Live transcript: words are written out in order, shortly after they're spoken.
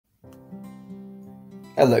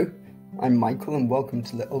Hello, I'm Michael and welcome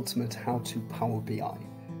to the Ultimate How to Power BI.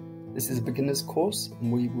 This is a beginner's course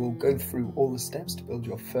and we will go through all the steps to build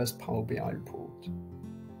your first Power BI report.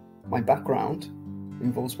 My background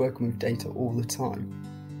involves working with data all the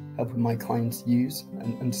time, helping my clients use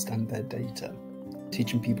and understand their data,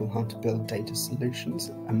 teaching people how to build data solutions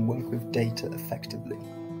and work with data effectively.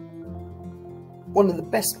 One of the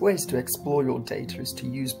best ways to explore your data is to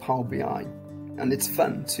use Power BI, and it's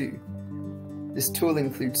fun too. This tool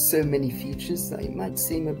includes so many features that it might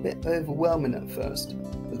seem a bit overwhelming at first,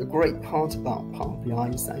 but the great part about Power BI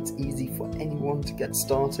is that it's easy for anyone to get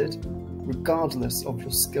started, regardless of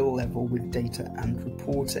your skill level with data and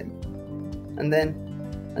reporting. And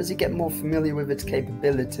then, as you get more familiar with its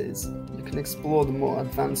capabilities, you can explore the more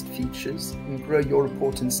advanced features and grow your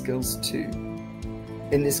reporting skills too.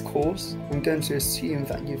 In this course, I'm going to assume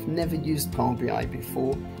that you've never used Power BI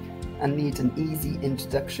before and need an easy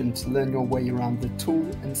introduction to learn your way around the tool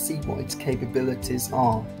and see what its capabilities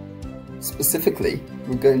are. Specifically,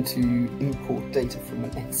 we're going to import data from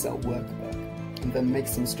an Excel workbook and then make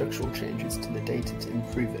some structural changes to the data to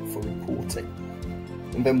improve it for reporting.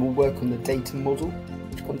 And then we'll work on the data model,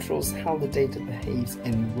 which controls how the data behaves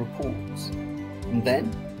in reports. And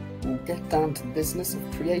then we'll get down to the business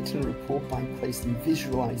of creating a report by placing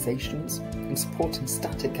visualizations and supporting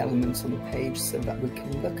static elements on the page so that we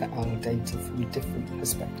can look at our data from different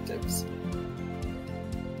perspectives.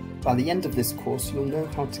 By the end of this course, you'll know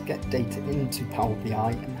how to get data into Power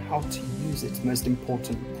BI and how to use its most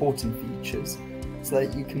important reporting features so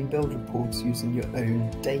that you can build reports using your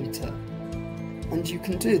own data. And you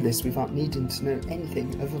can do this without needing to know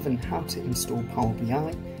anything other than how to install Power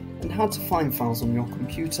BI and how to find files on your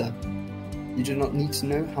computer. You do not need to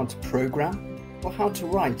know how to program or how to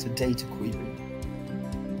write a data query.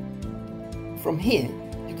 From here,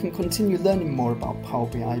 you can continue learning more about Power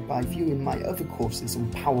BI by viewing my other courses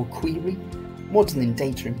on Power Query, modelling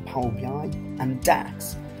data in Power BI, and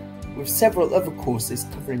DAX, with several other courses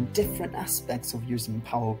covering different aspects of using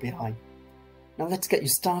Power BI. Now let's get you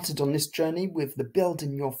started on this journey with the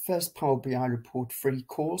Building Your First Power BI Report free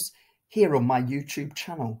course here on my YouTube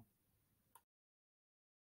channel.